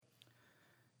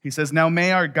He says, "Now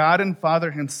may our God and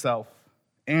Father himself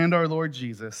and our Lord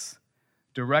Jesus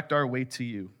direct our way to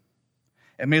you.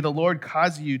 And may the Lord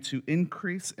cause you to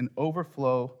increase and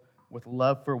overflow with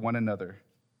love for one another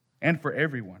and for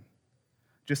everyone,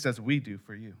 just as we do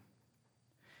for you.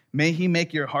 May he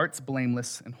make your hearts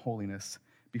blameless in holiness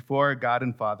before our God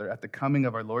and Father at the coming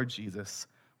of our Lord Jesus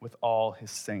with all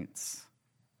his saints."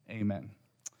 Amen.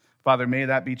 Father, may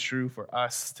that be true for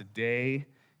us today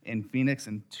in Phoenix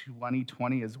in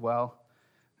 2020 as well,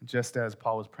 just as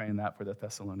Paul was praying that for the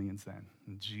Thessalonians then.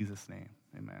 In Jesus' name,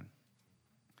 amen.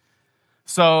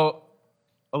 So,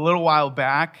 a little while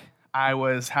back, I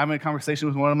was having a conversation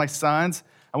with one of my sons.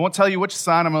 I won't tell you which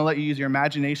son. I'm going to let you use your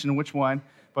imagination which one.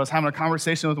 But I was having a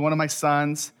conversation with one of my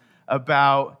sons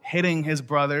about hitting his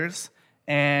brothers.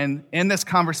 And in this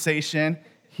conversation,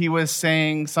 he was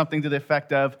saying something to the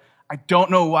effect of, "I don't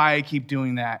know why I keep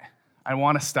doing that. I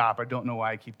want to stop. I don't know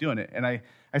why I keep doing it." And I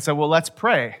said, "Well, let's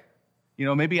pray.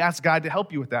 Maybe ask God to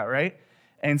help you with that, right?"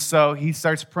 And so he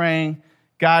starts praying,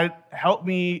 "God, help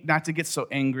me not to get so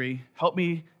angry. Help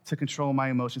me to control my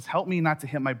emotions. Help me not to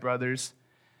hit my brothers.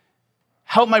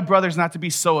 Help my brothers not to be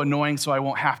so annoying so I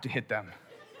won't have to hit them."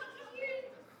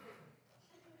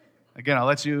 Again, I'll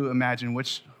let you imagine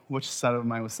which side of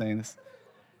mine was saying this.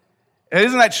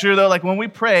 Isn't that true, though? Like when we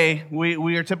pray,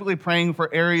 we are typically praying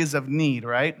for areas of need,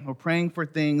 right? We're praying for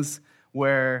things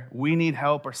where we need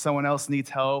help or someone else needs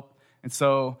help. And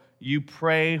so you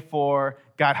pray for,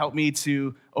 "God, help me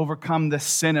to overcome this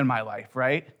sin in my life,"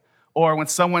 right? Or when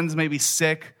someone's maybe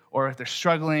sick, or if they're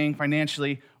struggling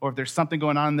financially, or if there's something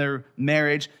going on in their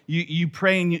marriage, you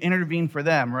pray and you intervene for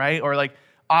them, right? Or like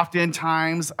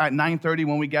oftentimes at 9:30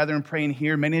 when we gather and pray in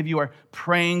here, many of you are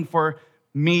praying for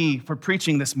me for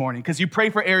preaching this morning because you pray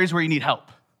for areas where you need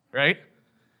help, right?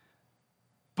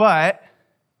 But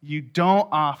you don't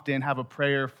often have a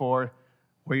prayer for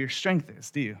where your strength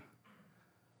is, do you?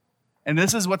 And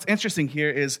this is what's interesting here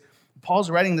is Paul's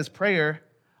writing this prayer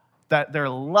that their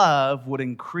love would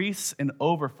increase and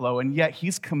overflow, and yet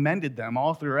he's commended them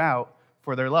all throughout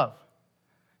for their love.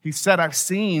 He said, "I've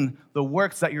seen the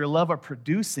works that your love are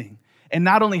producing, and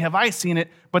not only have I seen it,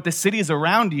 but the cities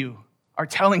around you are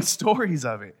telling stories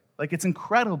of it." Like, it's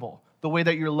incredible the way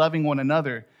that you're loving one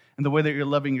another and the way that you're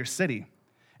loving your city.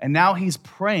 And now he's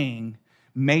praying,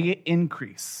 may it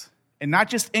increase. And not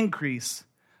just increase,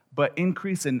 but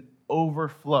increase and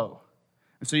overflow.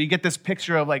 And so you get this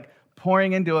picture of like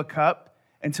pouring into a cup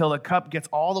until the cup gets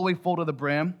all the way full to the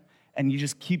brim, and you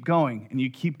just keep going, and you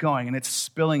keep going, and it's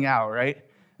spilling out, right?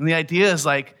 And the idea is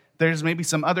like there's maybe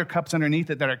some other cups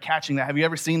underneath it that are catching that. Have you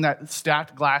ever seen that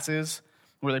stacked glasses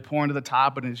where they pour into the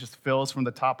top and it just fills from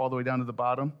the top all the way down to the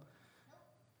bottom?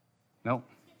 No?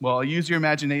 Well, use your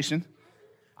imagination.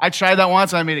 I tried that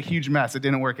once and I made a huge mess. It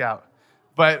didn't work out.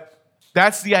 But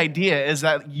that's the idea, is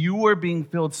that you are being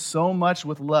filled so much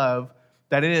with love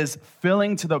that it is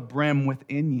filling to the brim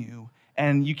within you,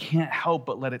 and you can't help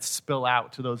but let it spill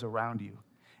out to those around you.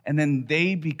 And then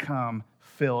they become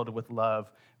filled with love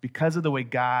because of the way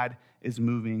God is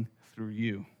moving through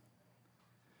you.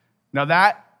 Now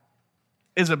that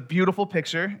is a beautiful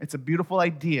picture. It's a beautiful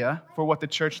idea for what the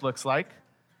church looks like.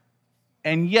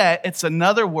 And yet, it's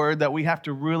another word that we have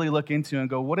to really look into and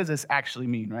go, what does this actually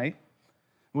mean, right?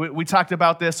 We talked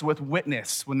about this with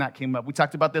witness when that came up. We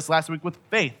talked about this last week with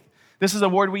faith. This is a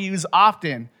word we use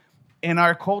often in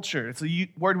our culture. It's a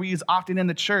word we use often in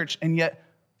the church, and yet,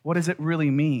 what does it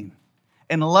really mean?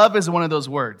 And love is one of those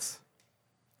words.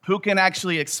 Who can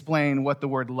actually explain what the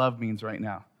word love means right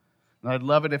now? And I'd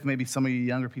love it if maybe some of you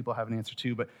younger people have an answer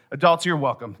too, but adults, you're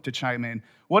welcome to chime in.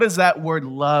 What does that word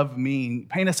love mean?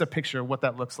 Paint us a picture of what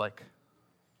that looks like.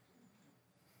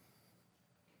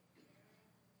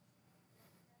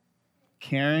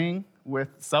 Caring with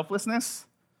selflessness?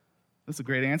 That's a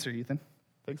great answer, Ethan.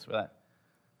 Thanks for that.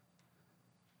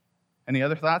 Any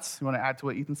other thoughts you want to add to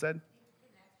what Ethan said?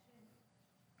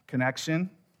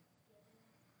 Connection.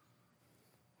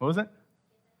 What was it?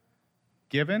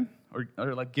 Given?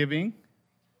 Or like giving?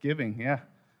 Giving, yeah.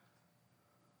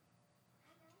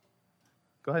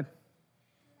 Go ahead.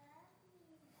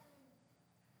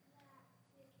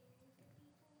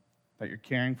 That you're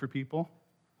caring for people?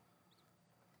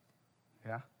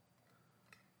 Yeah.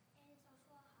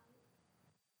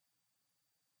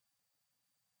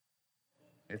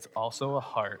 It's also a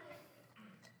heart.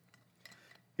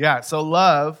 Yeah, so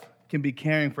love can be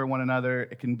caring for one another.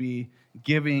 It can be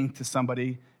giving to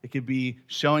somebody. It could be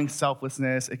showing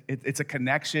selflessness. It's a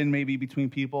connection maybe between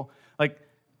people. Like,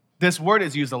 this word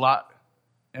is used a lot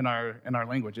in our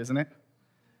language, isn't it?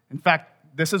 In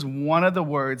fact, this is one of the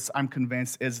words I'm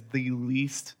convinced is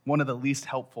one of the least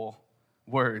helpful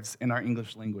words in our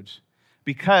English language.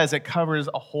 because it covers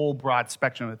a whole broad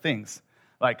spectrum of things.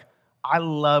 Like, I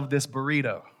love this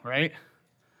burrito, right?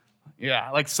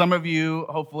 Yeah, like some of you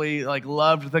hopefully like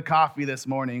loved the coffee this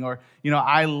morning, or,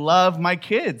 I love my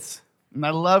kids and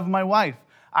I love my wife.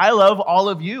 I love all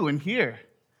of you in here.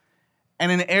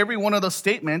 And in every one of those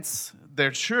statements,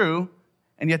 they're true,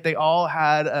 and yet they all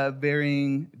had a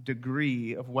varying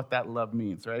degree of what that love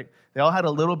means, right? They all had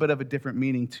a little bit of a different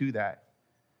meaning to that.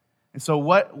 And so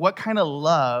what kind of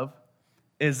love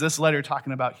is this letter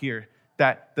talking about here?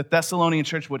 That the Thessalonian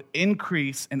church would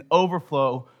increase and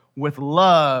overflow with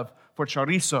love for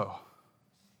chorizo.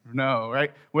 No,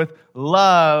 right? With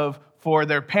love for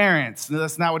their parents.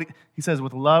 That's not what he says,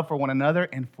 with love for one another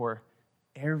and for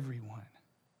everyone.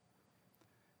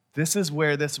 This is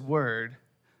where this word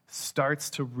starts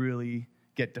to really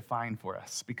get defined for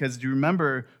us. Because do you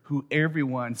remember who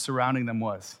everyone surrounding them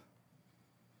was?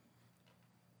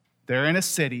 They're in a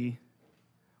city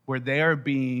where they are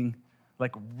being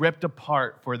like ripped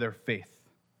apart for their faith.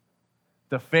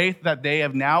 The faith that they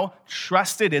have now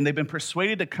trusted in. They've been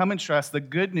persuaded to come and trust the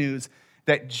good news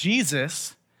that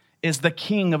Jesus is the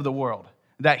King of the world,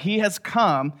 that he has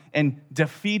come and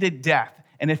defeated death.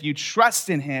 And if you trust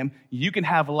in him, you can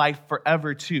have life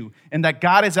forever too. And that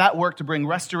God is at work to bring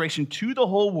restoration to the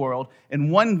whole world.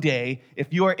 And one day,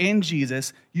 if you are in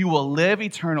Jesus, you will live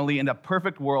eternally in a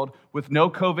perfect world with no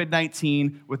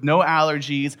COVID-19, with no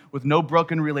allergies, with no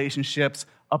broken relationships,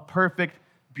 a perfect,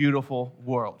 beautiful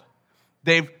world.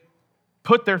 They've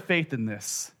put their faith in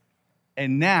this.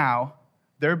 And now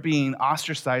they're being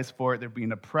ostracized for it. They're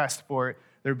being oppressed for it.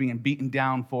 They're being beaten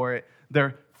down for it.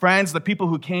 Their friends, the people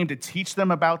who came to teach them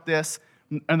about this,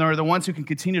 and they're the ones who can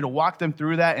continue to walk them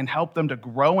through that and help them to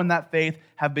grow in that faith,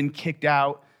 have been kicked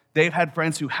out. They've had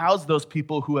friends who housed those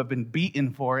people who have been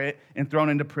beaten for it and thrown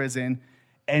into prison.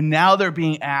 And now they're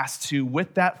being asked to,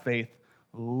 with that faith,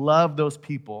 love those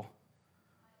people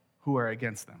who are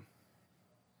against them.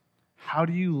 How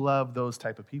do you love those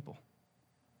type of people?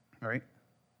 All right?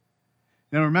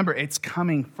 Now remember, it's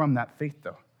coming from that faith,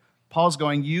 though. Paul's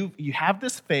going, you have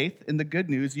this faith in the good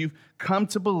news. You've come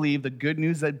to believe the good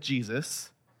news of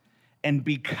Jesus. And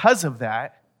because of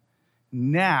that,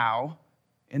 now,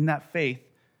 in that faith,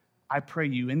 I pray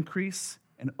you increase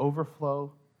and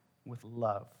overflow with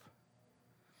love.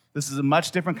 This is a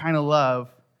much different kind of love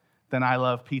than I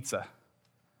love pizza.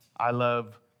 I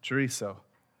love chorizo.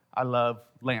 I love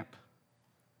lamp.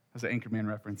 That's an Anchorman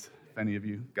reference, if any of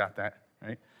you got that,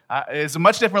 right? It's a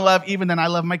much different love even than I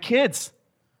love my kids.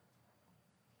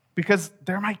 Because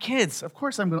they're my kids. Of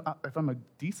course, if I'm a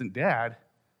decent dad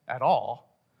at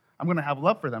all, I'm going to have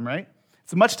love for them, right?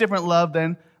 It's a much different love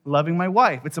than loving my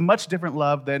wife. It's a much different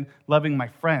love than loving my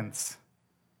friends.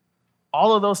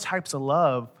 All of those types of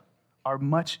love are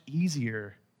much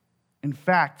easier. In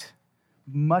fact,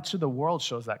 much of the world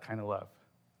shows that kind of love.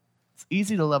 It's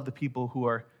easy to love the people who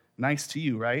are nice to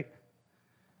you, right?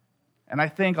 And I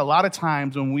think a lot of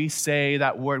times when we say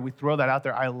that word, we throw that out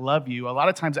there, I love you, a lot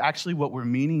of times actually what we're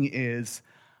meaning is,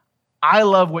 I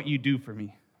love what you do for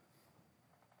me.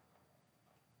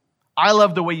 I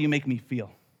love the way you make me feel.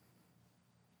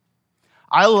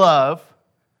 I love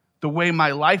the way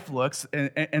my life looks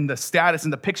and the status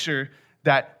and the picture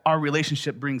that our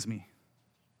relationship brings me.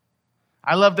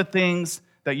 I love the things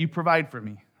that you provide for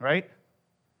me, right?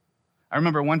 I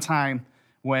remember one time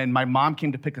when my mom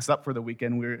came to pick us up for the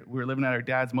weekend. We were living at our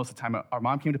dad's most of the time. Our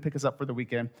mom came to pick us up for the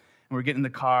weekend, and we're getting in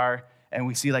the car, and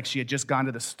we see like she had just gone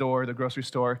to the grocery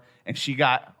store, and she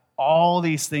got all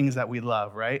these things that we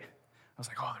love, right? I was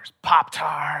like, oh, there's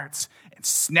Pop-Tarts and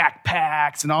snack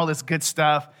packs and all this good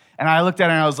stuff. And I looked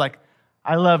at her, and I was like,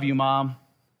 I love you, Mom.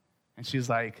 And she's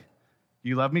like,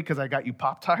 you love me because I got you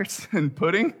Pop-Tarts and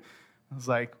pudding? I was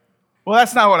like, well,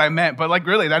 that's not what I meant, but like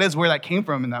really, that is where that came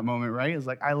from in that moment, right? It's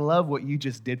like, I love what you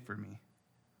just did for me.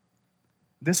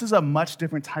 This is a much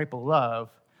different type of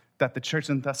love that the church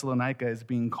in Thessalonica is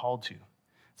being called to.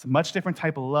 It's a much different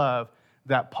type of love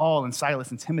that Paul and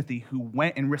Silas and Timothy, who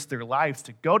went and risked their lives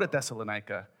to go to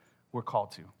Thessalonica, were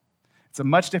called to. It's a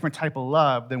much different type of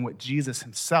love than what Jesus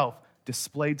himself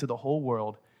displayed to the whole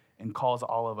world and calls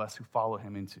all of us who follow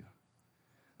him into.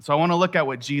 So I want to look at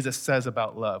what Jesus says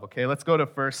about love, okay? Let's go to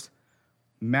first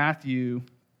Matthew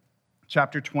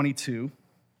chapter 22.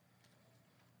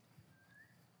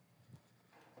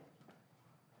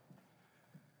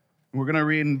 We're going to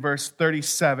read in verse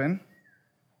 37.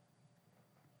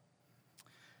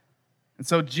 And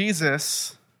so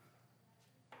Jesus,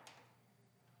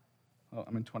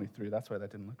 I'm in 23. That's why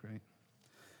that didn't look right.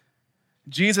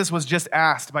 Jesus was just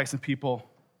asked by some people,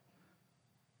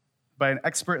 by an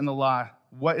expert in the law,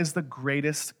 what is the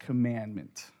greatest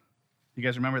commandment? You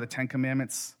guys remember the 10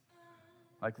 Commandments?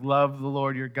 Like, love the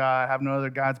Lord your God, have no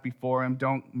other gods before him,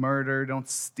 don't murder, don't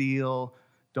steal,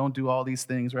 don't do all these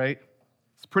things, right?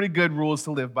 It's pretty good rules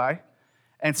to live by.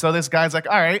 And so this guy's like,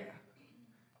 all right,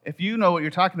 if you know what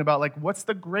you're talking about, like, what's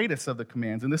the greatest of the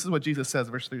commands? And this is what Jesus says,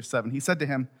 verse 37. He said to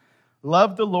him,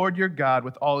 love the Lord your God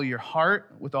with all your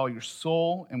heart, with all your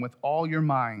soul, and with all your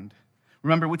mind.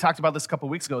 Remember, we talked about this a couple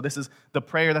weeks ago. This is the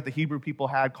prayer that the Hebrew people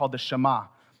had called the Shema,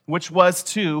 which was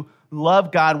to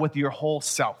love God with your whole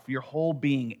self, your whole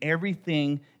being.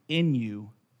 Everything in you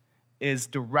is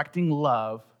directing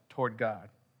love toward God.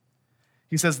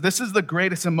 He says, this is the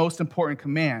greatest and most important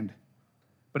command.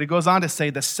 But he goes on to say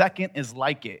the second is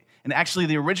like it. And actually,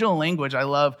 the original language I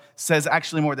love says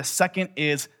actually more. The second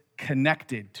is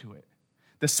connected to it.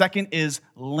 The second is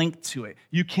linked to it.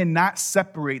 You cannot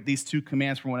separate these two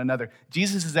commands from one another.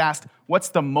 Jesus is asked, what's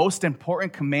the most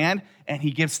important command? And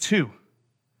he gives two,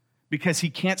 because he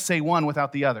can't say one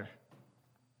without the other.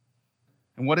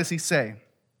 And what does he say?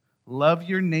 Love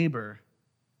your neighbor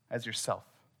as yourself.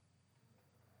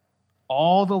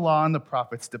 All the law and the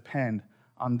prophets depend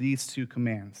on these two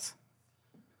commands.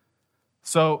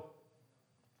 So,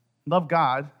 love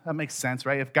God, that makes sense,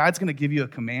 right? If God's going to give you a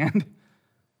command,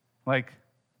 like,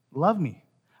 love me.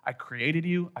 I created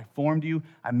you, I formed you,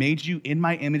 I made you in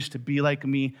my image to be like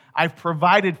me. I've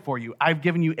provided for you. I've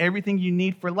given you everything you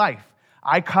need for life.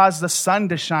 I cause the sun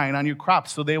to shine on your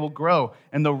crops so they will grow,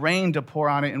 and the rain to pour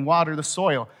on it and water the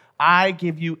soil. I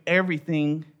give you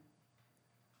everything,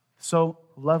 so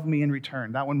love me in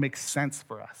return. That one makes sense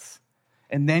for us.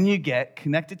 And then you get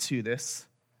connected to this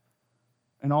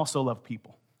and also love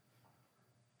people.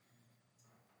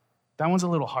 That one's a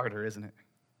little harder, isn't it?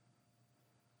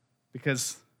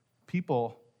 Because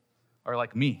people are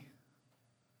like me.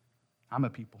 I'm a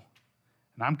people.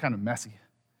 And I'm kind of messy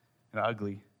and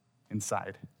ugly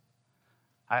inside.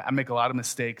 I make a lot of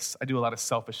mistakes. I do a lot of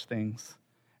selfish things.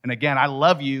 And again, I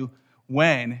love you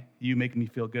when you make me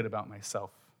feel good about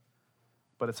myself.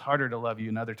 But it's harder to love you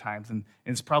in other times, and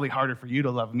it's probably harder for you to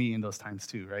love me in those times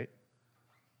too, right?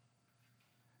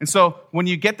 And so when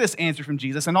you get this answer from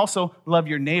Jesus, and also love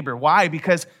your neighbor, why?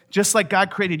 Because just like God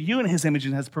created you in his image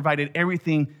and has provided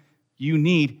everything you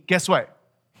need, guess what?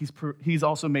 He's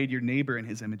also made your neighbor in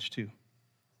his image too.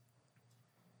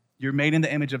 You're made in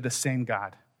the image of the same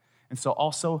God. And so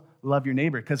also love your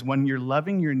neighbor, because when you're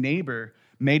loving your neighbor,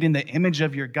 made in the image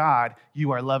of your God, you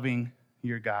are loving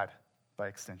your God by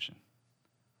extension.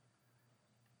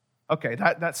 Okay,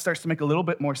 that starts to make a little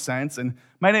bit more sense. And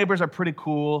my neighbors are pretty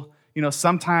cool. You know,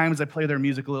 sometimes I play their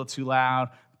music a little too loud,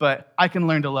 but I can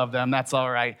learn to love them. That's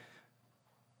all right.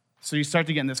 So you start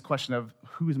to get in this question of,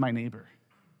 who is my neighbor?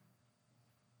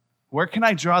 Where can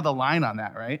I draw the line on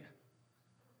that, right?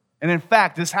 And in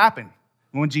fact, this happened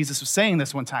when Jesus was saying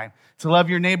this one time. To love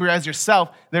your neighbor as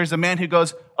yourself, there's a man who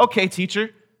goes, okay,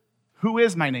 teacher, who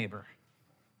is my neighbor?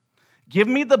 Give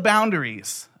me the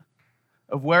boundaries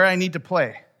of where I need to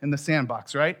play in the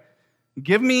sandbox, right?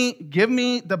 Give me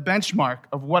the benchmark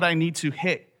of what I need to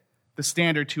hit, the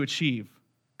standard to achieve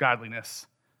godliness.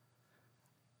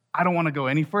 I don't want to go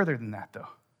any further than that, though.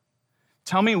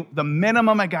 Tell me the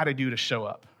minimum I got to do to show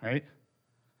up, right?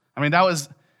 I mean, that was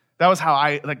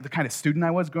how the kind of student I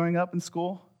was growing up in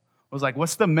school. Was like,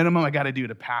 what's the minimum I got to do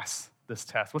to pass this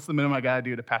test? What's the minimum I got to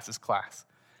do to pass this class?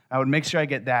 I would make sure I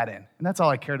get that in. And that's all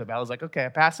I cared about. I was like, okay, I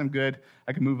passed, I'm good.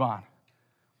 I can move on.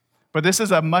 But this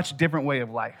is a much different way of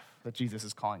life that Jesus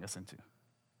is calling us into.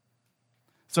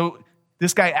 So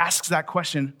this guy asks that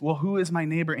question, well, who is my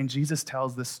neighbor? And Jesus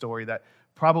tells this story that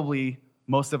probably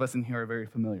most of us in here are very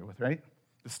familiar with, right?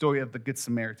 The story of the Good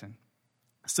Samaritan.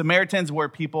 Samaritans were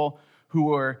people who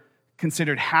were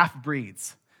considered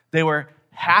half-breeds. They were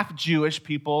half Jewish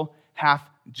people, half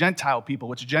Gentile people,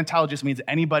 which Gentile just means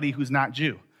anybody who's not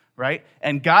Jew, right?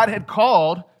 And God had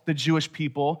called the Jewish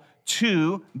people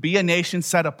to be a nation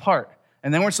set apart.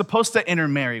 And then we're supposed to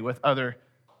intermarry with other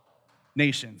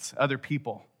nations, other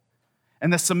people.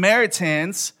 And the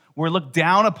Samaritans were looked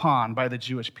down upon by the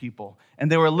Jewish people.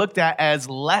 And they were looked at as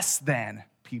less than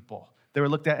people. They were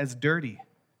looked at as dirty.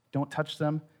 Don't touch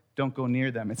them. Don't go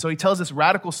near them. And so he tells this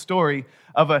radical story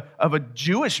of a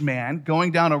Jewish man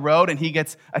going down a road, and he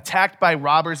gets attacked by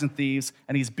robbers and thieves,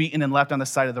 and he's beaten and left on the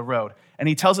side of the road. And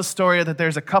he tells a story that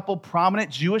there's a couple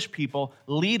prominent Jewish people,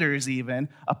 leaders even,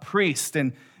 a priest,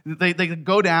 and they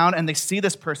go down and they see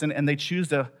this person and they choose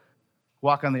to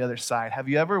walk on the other side. Have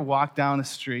you ever walked down the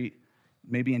street,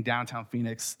 maybe in downtown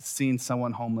Phoenix, seen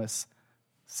someone homeless,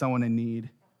 someone in need,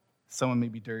 someone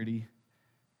maybe dirty?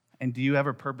 And do you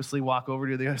ever purposely walk over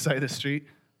to the other side of the street?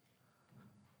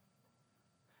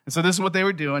 And so this is what they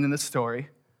were doing in this story.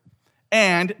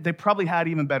 And they probably had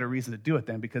even better reason to do it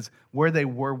then, because where they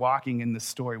were walking in this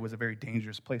story was a very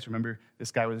dangerous place. Remember,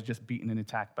 this guy was just beaten and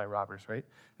attacked by robbers, right?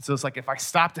 And so it's like, if I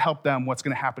stop to help them, what's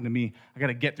going to happen to me? I got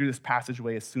to get through this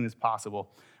passageway as soon as possible.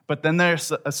 But then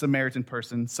there's a Samaritan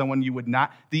person, someone you would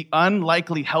not, the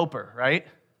unlikely helper, right?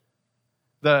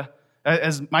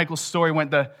 As Michael's story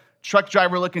went, the truck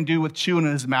driver-looking dude with chewing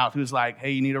in his mouth who's like,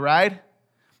 hey, you need a ride?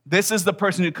 This is the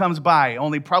person who comes by,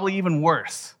 only probably even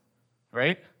worse,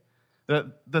 right?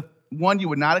 The one you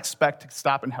would not expect to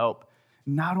stop and help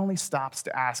not only stops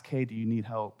to ask, hey, do you need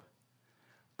help,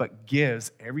 but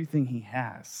gives everything he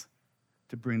has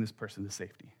to bring this person to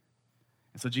safety.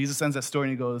 And so Jesus ends that story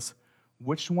and he goes,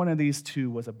 which one of these two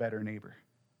was a better neighbor?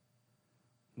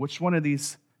 Which one of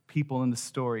these people in the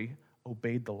story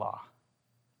obeyed the law?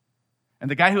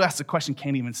 And the guy who asked the question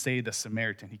can't even say the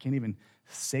Samaritan. He can't even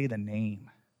say the name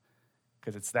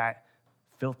because it's that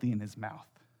filthy in his mouth.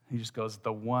 He just goes,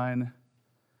 the one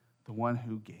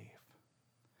who gave,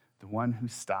 the one who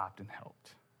stopped and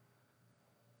helped.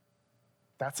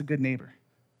 That's a good neighbor,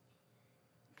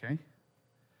 okay?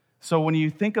 So when you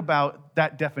think about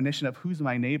that definition of who's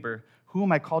my neighbor, who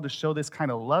am I called to show this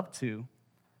kind of love to,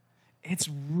 it's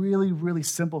really, really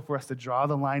simple for us to draw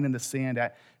the line in the sand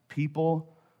at people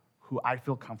who I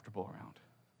feel comfortable around,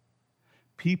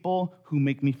 people who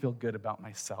make me feel good about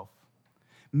myself.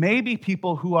 Maybe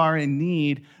people who are in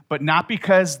need, but not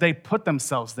because they put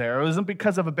themselves there. It wasn't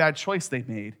because of a bad choice they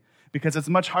made, because it's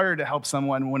much harder to help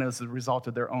someone when it's a result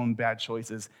of their own bad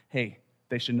choices. Hey,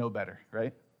 they should know better,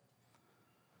 right?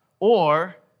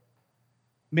 Or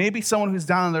maybe someone who's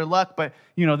down on their luck, but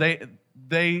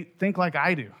they think like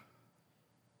I do.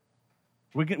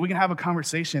 We can have a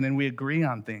conversation and we agree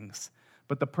on things.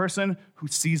 But the person who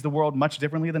sees the world much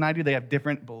differently than I do, they have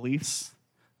different beliefs,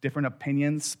 different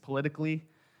opinions politically,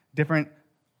 different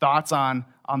thoughts on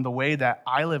the way that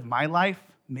I live my life.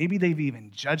 Maybe they've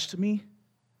even judged me.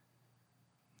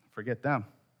 Forget them.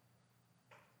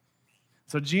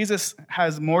 So Jesus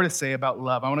has more to say about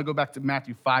love. I want to go back to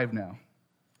Matthew 5 now.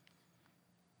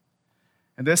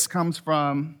 And this comes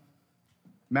from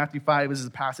Matthew 5. This is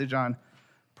a passage on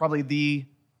probably the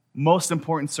most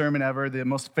important sermon ever, the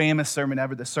most famous sermon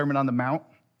ever, the Sermon on the Mount.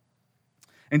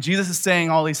 And Jesus is saying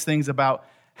all these things about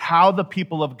how the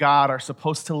people of God are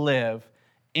supposed to live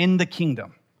in the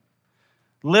kingdom.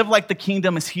 Live like the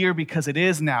kingdom is here because it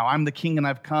is now. I'm the king and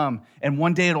I've come. And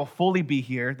one day it'll fully be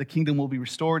here. The kingdom will be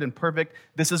restored and perfect.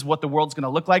 This is what the world's going to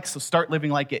look like, so start living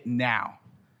like it now.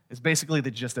 It's basically the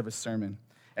gist of his sermon.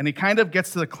 And he kind of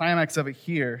gets to the climax of it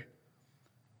here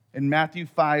in Matthew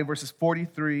 5, verses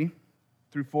 43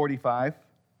 through 45.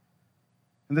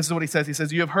 And this is what he says. He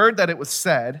says, you have heard that it was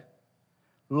said,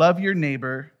 love your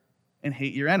neighbor and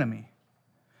hate your enemy.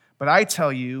 But I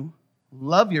tell you,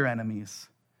 love your enemies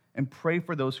and pray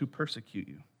for those who persecute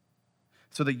you,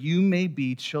 so that you may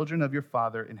be children of your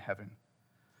Father in heaven.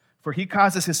 For he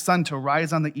causes his sun to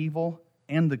rise on the evil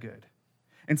and the good,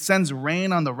 and sends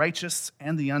rain on the righteous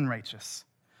and the unrighteous.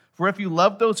 For if you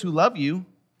love those who love you,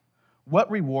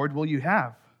 what reward will you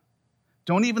have?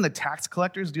 Don't even the tax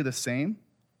collectors do the same?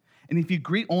 And if you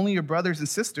greet only your brothers and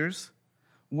sisters,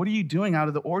 what are you doing out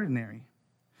of the ordinary?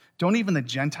 Don't even the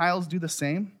Gentiles do the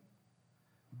same?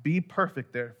 Be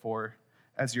perfect, therefore,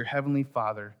 as your heavenly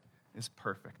Father is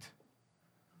perfect.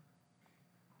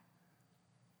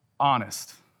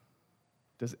 Honest.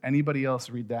 Does anybody else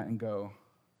read that and go,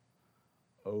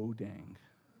 oh, dang,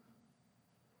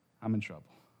 I'm in trouble?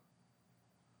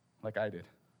 Like I did.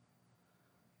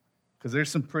 Because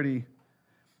there's some pretty,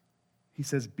 he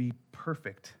says, be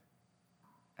perfect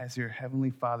as your heavenly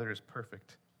Father is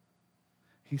perfect.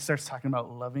 He starts talking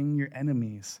about loving your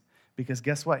enemies. Because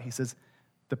guess what? He says,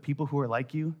 the people who are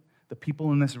like you, the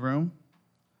people in this room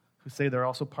who say they're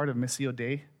also part of Missio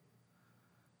Dei,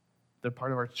 they're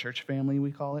part of our church family,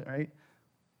 we call it, right?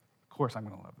 Of course I'm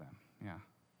going to love them. Yeah.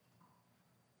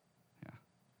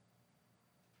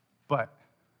 But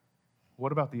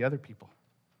what about the other people?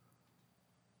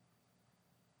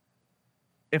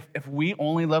 If we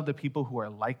only love the people who are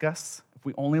like us, if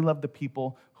we only love the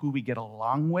people who we get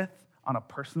along with on a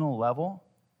personal level,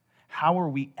 how are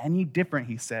we any different,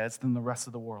 he says, than the rest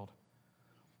of the world?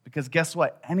 Because guess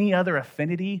what? Any other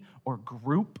affinity or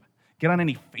group, get on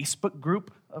any Facebook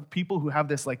group of people who have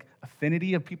this like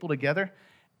affinity of people together,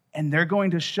 and they're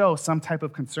going to show some type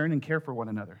of concern and care for one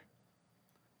another.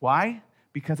 Why?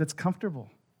 Because it's comfortable.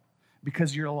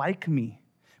 Because you're like me.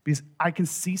 Because I can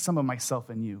see some of myself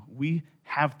in you. We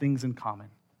have things in common.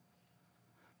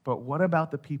 But what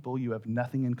about the people you have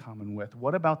nothing in common with?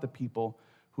 What about the people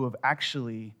who have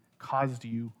actually caused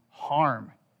you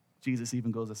harm? Jesus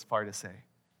even goes as far to say.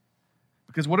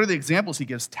 Because what are the examples he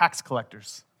gives? Tax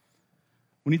collectors.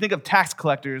 When you think of tax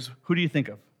collectors, who do you think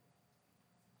of?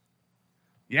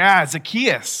 Yeah,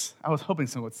 Zacchaeus. I was hoping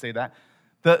someone would say that.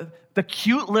 The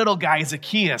cute little guy,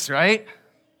 Zacchaeus, right?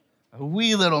 A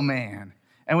wee little man.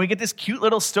 And we get this cute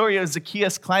little story of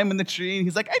Zacchaeus climbing the tree, and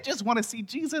he's like, I just want to see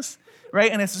Jesus,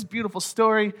 right? And it's this beautiful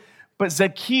story. But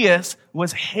Zacchaeus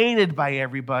was hated by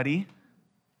everybody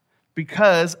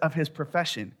because of his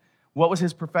profession. What was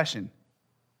his profession?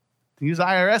 He was an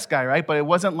IRS guy, right? But it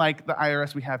wasn't like the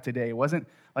IRS we have today. It wasn't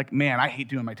like, man, I hate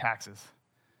doing my taxes.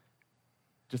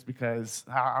 Just because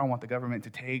I don't want the government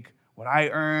to take what I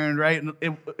earned, right?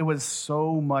 It was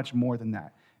so much more than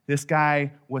that. This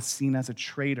guy was seen as a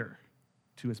traitor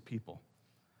to his people.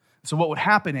 So what would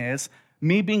happen is,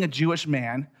 me being a Jewish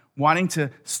man, wanting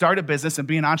to start a business and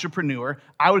be an entrepreneur,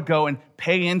 I would go and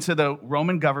pay into the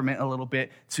Roman government a little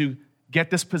bit to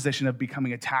get this position of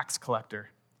becoming a tax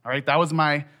collector. All right, that was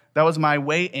my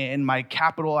way in, my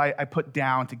capital I put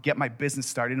down to get my business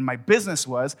started. And my business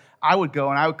was, I would go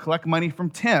and I would collect money from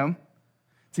Tim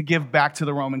to give back to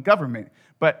the Roman government.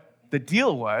 But the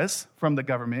deal was, from the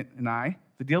government and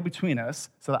the deal between us,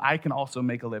 so that I can also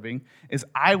make a living, is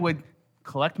I would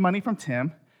collect money from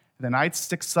Tim, then I'd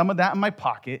stick some of that in my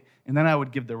pocket, and then I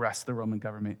would give the rest to the Roman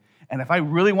government. And if I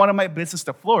really wanted my business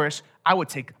to flourish, I would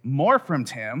take more from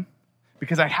Tim,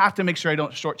 because I have to make sure I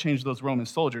don't shortchange those Roman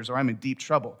soldiers or I'm in deep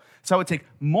trouble. So I would take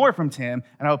more from Tim,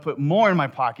 and I would put more in my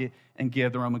pocket and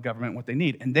give the Roman government what they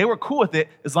need. And they were cool with it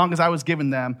as long as I was giving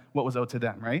them what was owed to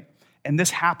them, right? And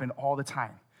this happened all the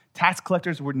time. Tax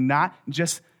collectors were not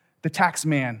just the tax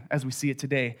man as we see it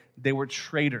today. They were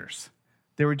traitors.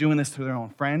 They were doing this to their own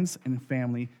friends and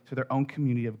family, to their own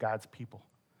community of God's people,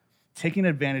 taking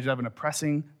advantage of and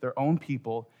oppressing their own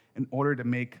people in order to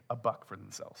make a buck for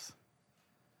themselves.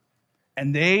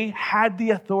 And they had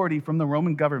the authority from the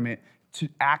Roman government to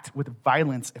act with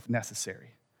violence if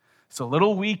necessary. So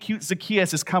little wee cute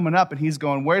Zacchaeus is coming up and he's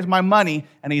going, where's my money?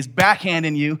 And he's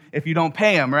backhanding you if you don't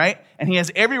pay him, right? And he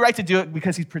has every right to do it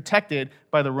because he's protected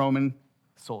by the Roman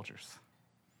soldiers.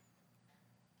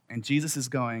 And Jesus is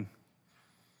going,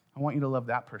 I want you to love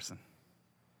that person.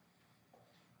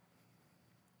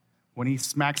 When he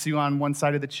smacks you on one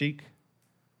side of the cheek,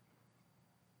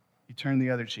 you turn the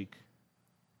other cheek.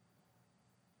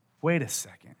 Wait a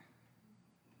second.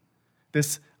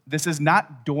 This is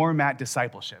not doormat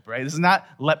discipleship, right? This is not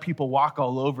let people walk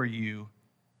all over you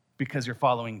because you're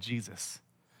following Jesus.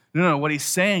 No, what he's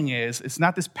saying is, it's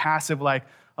not this passive like,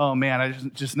 oh man, I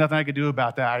just nothing I could do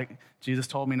about that. Jesus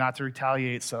told me not to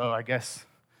retaliate, so I guess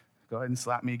go ahead and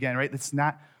slap me again, right? That's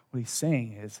not what he's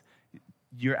saying is,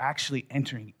 you're actually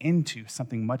entering into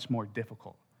something much more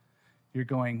difficult. You're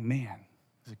going, man,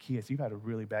 Zacchaeus, you've had a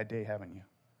really bad day, haven't you?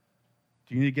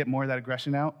 Do you need to get more of that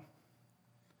aggression out?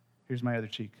 Here's my other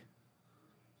cheek.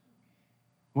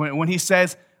 When he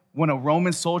says, when a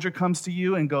Roman soldier comes to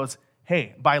you and goes,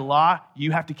 hey, by law,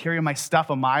 you have to carry my stuff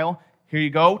a mile. Here you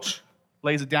go.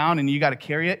 Lays it down and you got to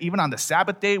carry it. Even on the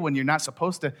Sabbath day when you're not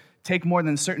supposed to take more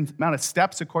than a certain amount of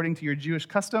steps according to your Jewish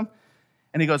custom.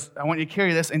 And he goes, I want you to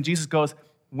carry this. And Jesus goes,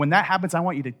 when that happens, I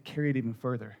want you to carry it even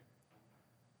further.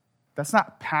 That's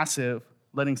not passive,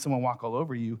 letting someone walk all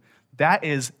over you. That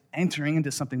is entering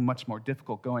into something much more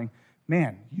difficult, going,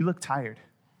 man, you look tired.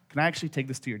 Can I actually take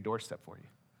this to your doorstep for you?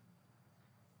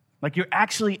 Like you're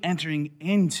actually entering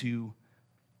into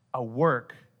a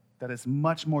work that is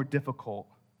much more difficult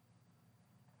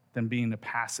than being a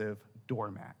passive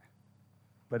doormat,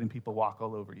 letting people walk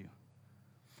all over you.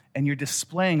 And you're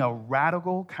displaying a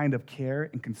radical kind of care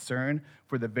and concern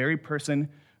for the very person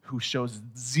who shows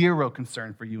zero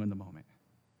concern for you in the moment.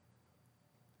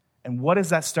 And what is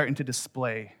that starting to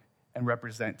display and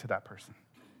represent to that person?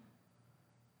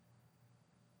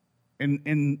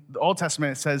 In the Old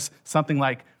Testament, it says something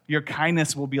like, your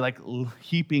kindness will be like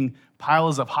heaping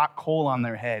piles of hot coal on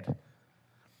their head.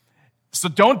 So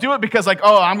don't do it because like,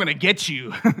 oh, I'm going to get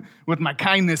you with my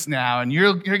kindness now, and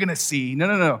you're going to see.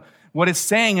 No. What it's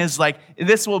saying is like,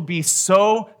 this will be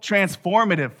so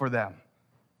transformative for them.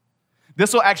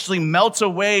 This will actually melt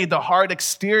away the hard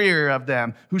exterior of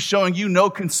them who's showing you no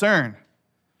concern.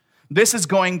 This is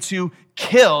going to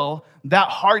kill that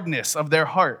hardness of their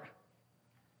heart.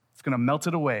 It's going to melt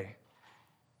it away.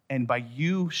 And by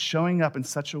you showing up in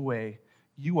such a way,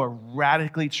 you are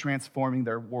radically transforming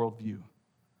their worldview.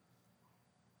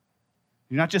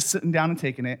 You're not just sitting down and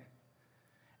taking it,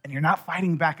 and you're not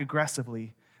fighting back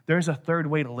aggressively. There's a third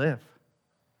way to live.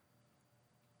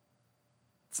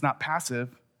 It's not passive.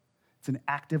 It's an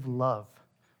active love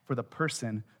for the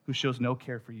person who shows no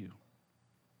care for you.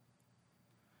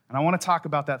 And I want to talk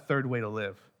about that third way to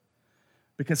live.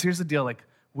 Because here's the deal, like,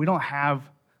 we don't have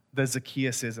the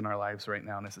Zacchaeuses in our lives right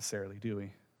now necessarily, do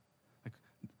we? Like,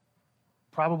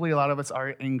 probably a lot of us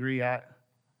are angry at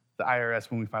the IRS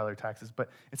when we file our taxes, but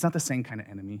it's not the same kind of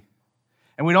enemy.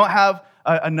 And we don't have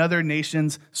another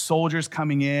nation's soldiers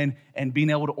coming in and being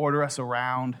able to order us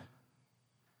around.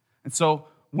 And so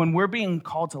when we're being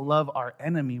called to love our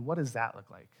enemy, what does that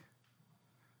look like?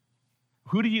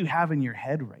 Who do you have in your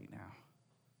head right now?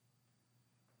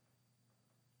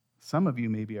 Some of you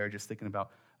maybe are just thinking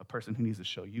about a person who needs to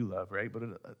show you love, right? But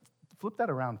flip that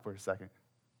around for a second.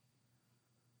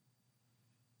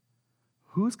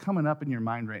 Who's coming up in your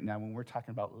mind right now when we're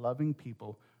talking about loving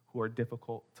people who are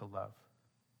difficult to love?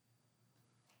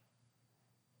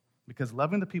 Because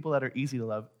loving the people that are easy to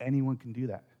love, anyone can do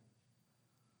that.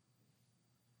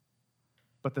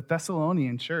 But the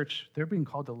Thessalonian church, they're being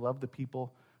called to love the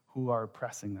people who are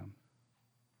oppressing them.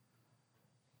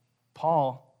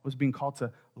 Paul was being called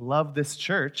to love this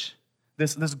church,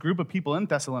 this group of people in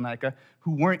Thessalonica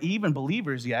who weren't even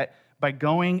believers yet, by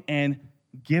going and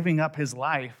giving up his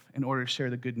life in order to share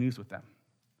the good news with them.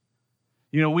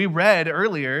 You know, we read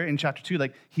earlier in chapter 2,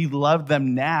 like, he loved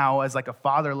them now as like a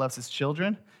father loves his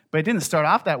children, but it didn't start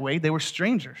off that way. They were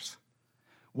strangers.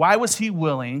 Why was he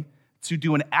willing to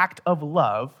do an act of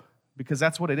love? Because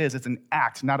that's what it is. It's an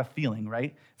act, not a feeling,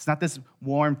 right? It's not this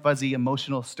warm, fuzzy,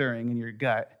 emotional stirring in your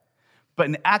gut, but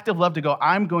an act of love to go,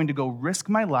 I'm going to go risk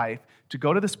my life to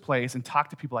go to this place and talk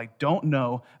to people I don't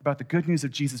know about the good news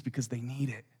of Jesus because they need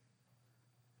it.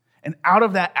 And out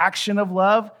of that action of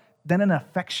love, then an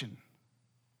affection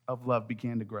of love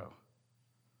began to grow.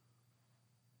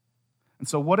 And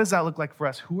so what does that look like for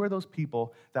us? Who are those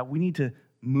people that we need to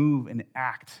move and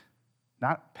act?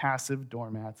 Not passive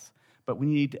doormats, but we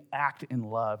need to act in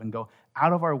love and go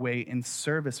out of our way in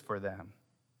service for them.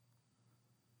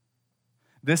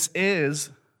 This is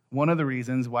one of the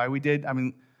reasons why we did,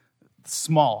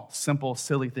 small, simple,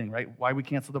 silly thing, right? Why we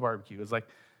canceled the barbecue. It's like,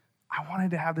 I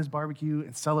wanted to have this barbecue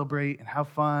and celebrate and have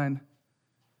fun.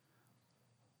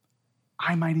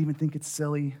 I might even think it's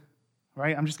silly,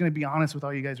 right? I'm just going to be honest with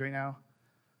all you guys right now.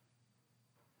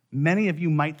 Many of you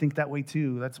might think that way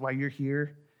too. That's why you're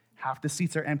here. Half the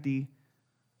seats are empty.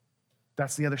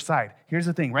 That's the other side. Here's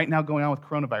the thing. Right now going on with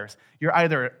coronavirus, you're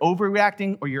either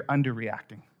overreacting or you're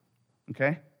underreacting,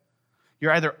 okay?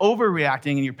 You're either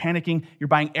overreacting and you're panicking, you're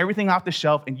buying everything off the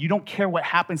shelf, and you don't care what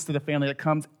happens to the family that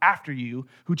comes after you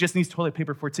who just needs toilet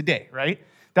paper for today, right?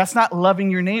 That's not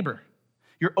loving your neighbor.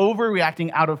 You're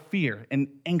overreacting out of fear and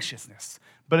anxiousness.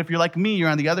 But if you're like me, you're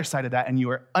on the other side of that and you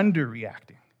are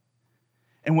underreacting.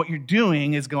 And what you're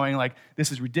doing is going like,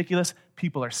 this is ridiculous,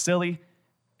 people are silly,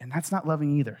 and that's not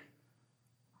loving either,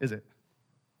 is it?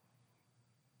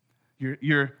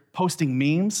 You're posting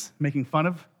memes, making fun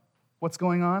of what's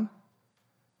going on.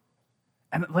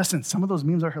 And listen, some of those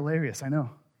memes are hilarious, I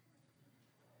know.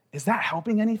 Is that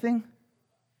helping anything?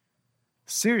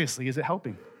 Seriously, is it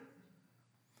helping?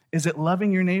 Is it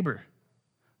loving your neighbor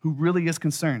who really is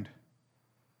concerned?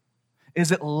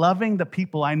 Is it loving the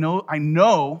people? I know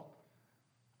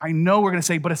we're going to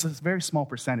say, but it's a very small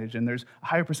percentage, and there's a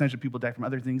higher percentage of people die from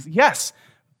other things. Yes,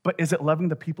 but is it loving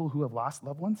the people who have lost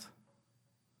loved ones?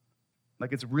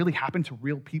 Like, it's really happened to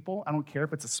real people. I don't care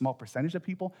if it's a small percentage of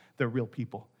people. They're real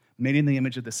people, made in the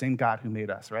image of the same God who made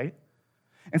us, right?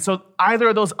 And so either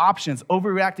of those options,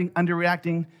 overreacting,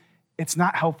 underreacting, it's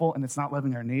not helpful and it's not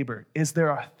loving our neighbor. Is there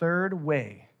a third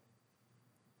way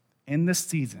in this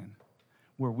season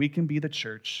where we can be the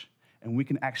church and we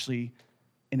can actually,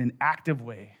 in an active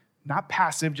way, not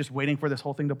passive, just waiting for this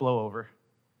whole thing to blow over,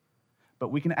 but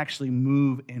we can actually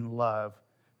move in love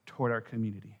toward our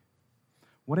community?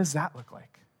 What does that look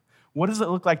like? What does it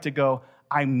look like to go,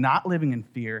 I'm not living in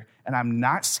fear and I'm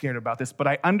not scared about this, but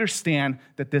I understand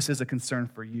that this is a concern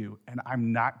for you and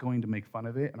I'm not going to make fun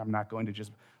of it and I'm not going to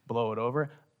just blow it over.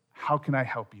 How can I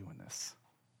help you in this?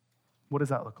 What does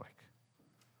that look like?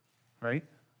 Right?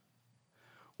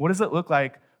 What does it look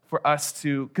like for us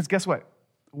to, because guess what?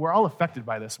 We're all affected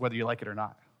by this, whether you like it or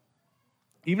not.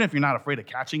 Even if you're not afraid of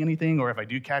catching anything, or if I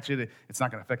do catch it, it's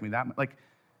not going to affect me that much. Like,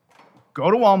 go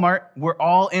to Walmart. We're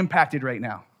all impacted right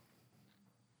now.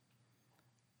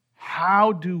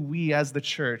 How do we as the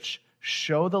church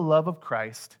show the love of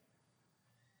Christ,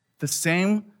 the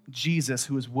same Jesus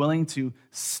who is willing to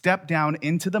step down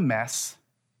into the mess,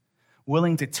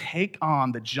 willing to take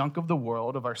on the junk of the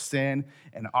world, of our sin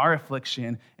and our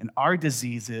affliction and our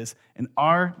diseases and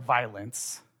our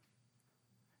violence,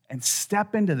 and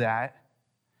step into that,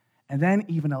 and then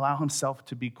even allow himself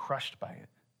to be crushed by it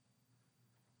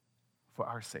for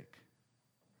our sake?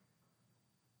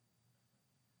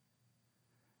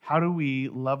 How do we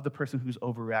love the person who's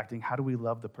overreacting? How do we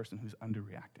love the person who's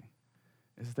underreacting?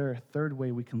 is there a third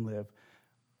way we can live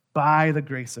by the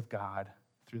grace of God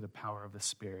through the power of the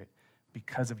Spirit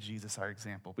because of Jesus, our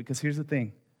example? Because here's the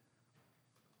thing.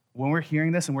 When we're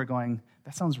hearing this and we're going,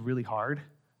 that sounds really hard.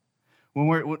 When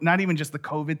we're not even just the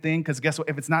COVID thing, because guess what?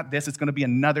 If it's not this, it's going to be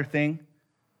another thing.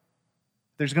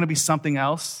 There's going to be something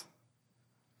else.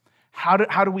 How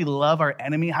do we love our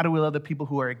enemy? How do we love the people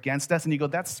who are against us? And you go,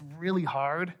 that's really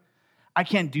hard. I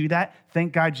can't do that.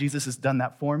 Thank God Jesus has done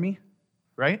that for me,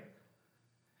 right?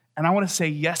 And I want to say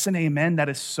yes and amen. That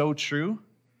is so true.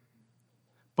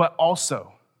 But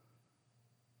also,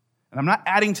 and I'm not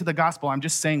adding to the gospel, I'm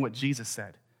just saying what Jesus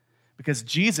said. Because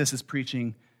Jesus is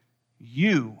preaching,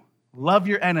 you love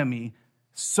your enemy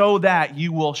so that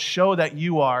you will show that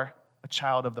you are a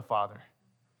child of the Father.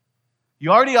 You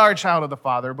already are a child of the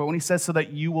Father, but when he says so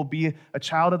that you will be a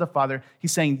child of the Father,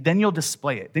 he's saying then you'll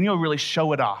display it. Then you'll really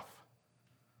show it off.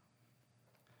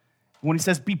 When he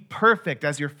says be perfect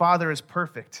as your Father is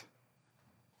perfect,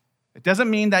 it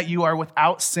doesn't mean that you are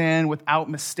without sin, without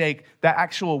mistake. That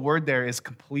actual word there is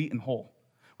complete and whole.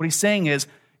 What he's saying is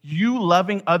you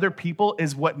loving other people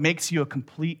is what makes you a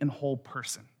complete and whole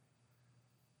person.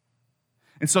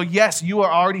 And so, yes, you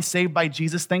are already saved by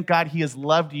Jesus. Thank God he has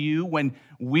loved you when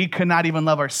we could not even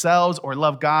love ourselves or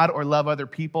love God or love other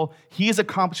people. He has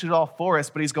accomplished it all for us,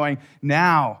 but he's going,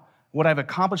 now, what I've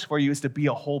accomplished for you is to be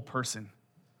a whole person.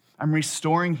 I'm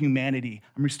restoring humanity.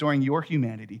 I'm restoring your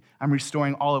humanity. I'm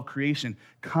restoring all of creation.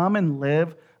 Come and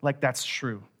live like that's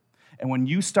true. And when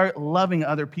you start loving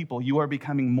other people, you are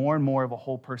becoming more and more of a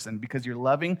whole person because you're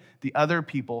loving the other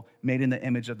people made in the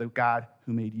image of the God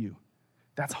who made you.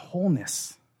 That's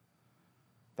wholeness.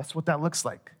 That's what that looks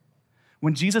like.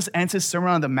 When Jesus ends his Sermon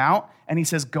on the Mount and he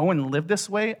says, go and live this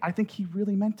way, I think he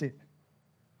really meant it.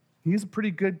 He's a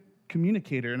pretty good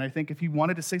communicator, and I think if he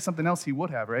wanted to say something else, he would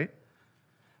have, right?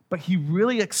 But he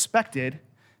really expected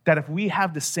that if we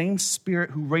have the same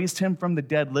Spirit who raised him from the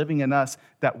dead living in us,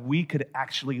 that we could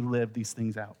actually live these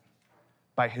things out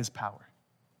by his power.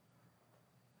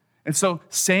 And so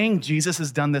saying Jesus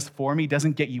has done this for me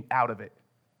doesn't get you out of it.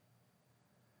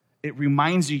 It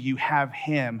reminds you have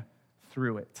him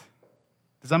through it.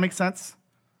 Does that make sense?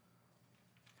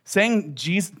 Saying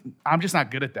Jesus, I'm just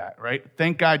not good at that, right?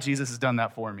 Thank God Jesus has done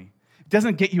that for me. It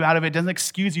doesn't get you out of it. It doesn't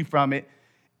excuse you from it.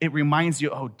 It reminds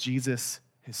you, oh, Jesus,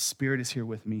 his Spirit is here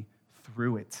with me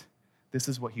through it. This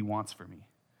is what he wants for me,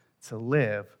 to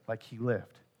live like he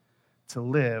lived, to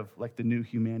live like the new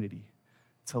humanity,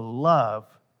 to love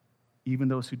even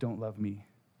those who don't love me.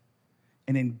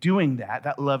 And in doing that,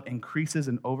 that love increases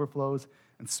and overflows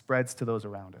and spreads to those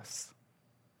around us.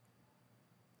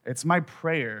 It's my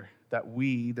prayer that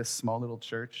we, this small little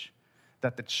church,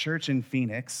 that the church in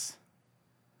Phoenix,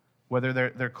 whether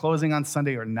they're closing on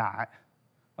Sunday or not,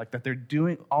 like that they're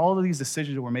doing, all of these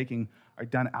decisions that we're making are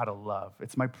done out of love.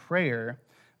 It's my prayer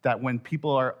that when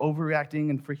people are overreacting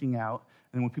and freaking out,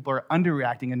 and when people are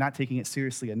underreacting and not taking it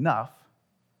seriously enough,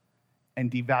 and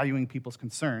devaluing people's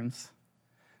concerns,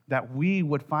 that we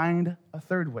would find a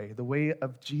third way, the way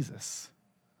of Jesus.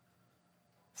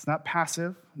 It's not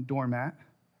passive, doormat,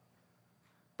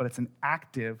 but it's an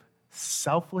active,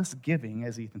 selfless giving,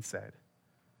 as Ethan said,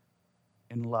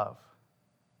 in love.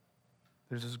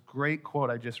 There's this great quote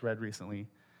I just read recently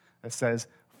that says,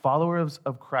 followers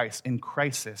of Christ in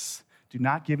crisis do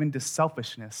not give in to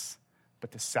selfishness,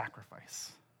 but to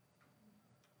sacrifice.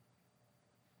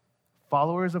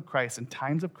 Followers of Christ in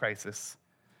times of crisis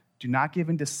do not give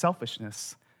in to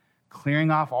selfishness, clearing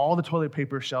off all the toilet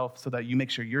paper shelf so that you make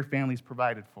sure your family's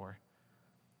provided for,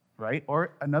 right?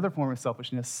 Or another form of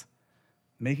selfishness,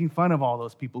 making fun of all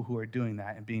those people who are doing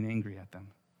that and being angry at them.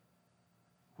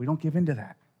 We don't give in to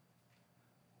that.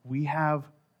 We have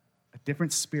a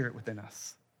different spirit within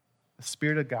us, the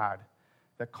Spirit of God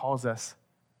that calls us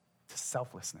to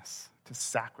selflessness, to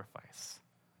sacrifice.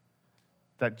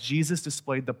 That Jesus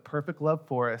displayed the perfect love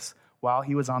for us while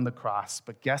he was on the cross.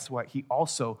 But guess what? He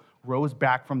also rose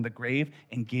back from the grave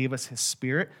and gave us his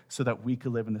Spirit so that we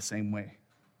could live in the same way.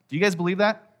 Do you guys believe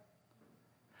that?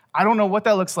 I don't know what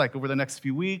that looks like over the next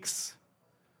few weeks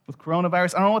with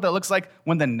coronavirus. I don't know what that looks like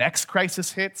when the next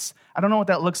crisis hits. I don't know what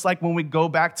that looks like when we go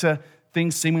back to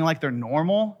things seeming like they're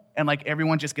normal and like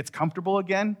everyone just gets comfortable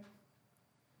again.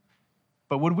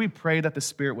 But would we pray that the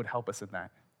Spirit would help us in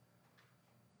that?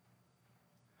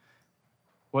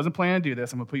 Wasn't planning to do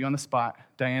this. I'm going to put you on the spot.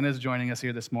 Diana is joining us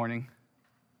here this morning.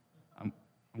 I'm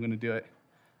going to do it.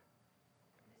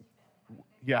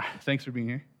 Yeah, thanks for being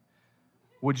here.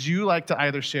 Would you like to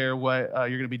either share what you're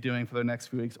going to be doing for the next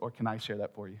few weeks, or can I share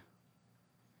that for you?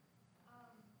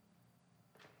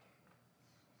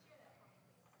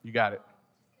 You got it.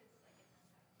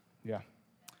 Yeah.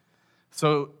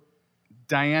 So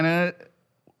Diana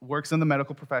works in the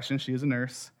medical profession. She is a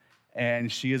nurse,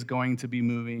 and she is going to be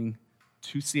moving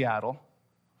to Seattle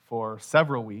for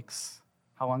several weeks.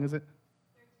 How long is it?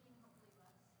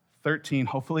 13,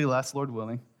 hopefully less, Lord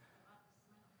willing.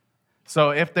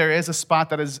 So if there is a spot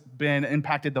that has been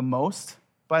impacted the most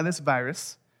by this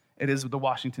virus, it is the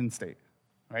Washington state,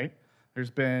 right?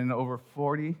 There's been over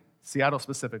 40, Seattle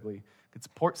specifically. It's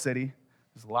Port City.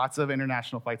 There's lots of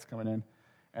international flights coming in.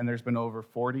 And there's been over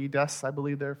 40 deaths, I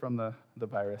believe, there from the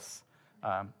virus.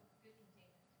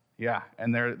 Yeah,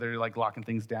 and they're like locking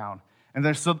things down. And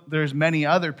there's many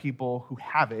other people who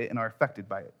have it and are affected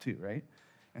by it too, right?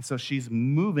 And so she's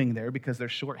moving there because they're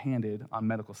shorthanded on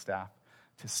medical staff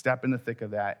to step in the thick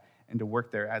of that and to work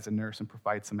there as a nurse and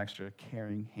provide some extra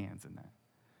caring hands in that.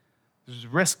 There's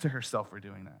risk to herself for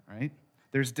doing that, right?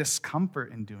 There's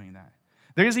discomfort in doing that.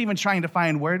 There's even trying to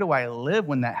find, where do I live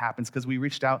when that happens? Because we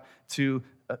reached out to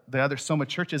the other Soma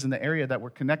churches in the area that we're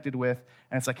connected with,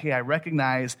 and it's like, hey, I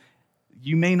recognize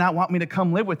you may not want me to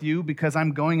come live with you because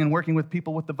I'm going and working with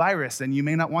people with the virus, and you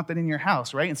may not want that in your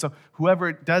house, right? And so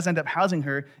whoever does end up housing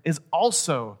her is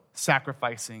also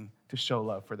sacrificing to show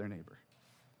love for their neighbor.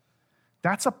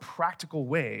 That's a practical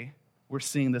way we're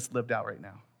seeing this lived out right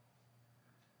now.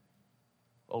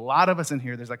 A lot of us in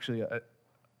here, there's actually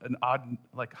an odd,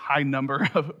 like high number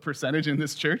of percentage in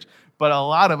this church, but a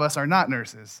lot of us are not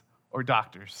nurses or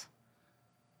doctors.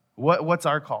 What's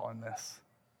our call in this?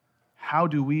 How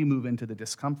do we move into the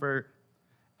discomfort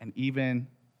and even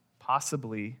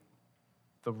possibly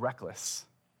the reckless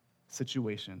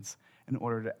situations in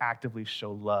order to actively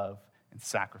show love and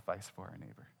sacrifice for our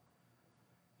neighbor?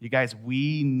 You guys,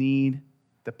 we need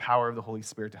the power of the Holy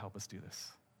Spirit to help us do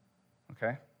this,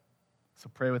 okay? So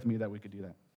pray with me that we could do that.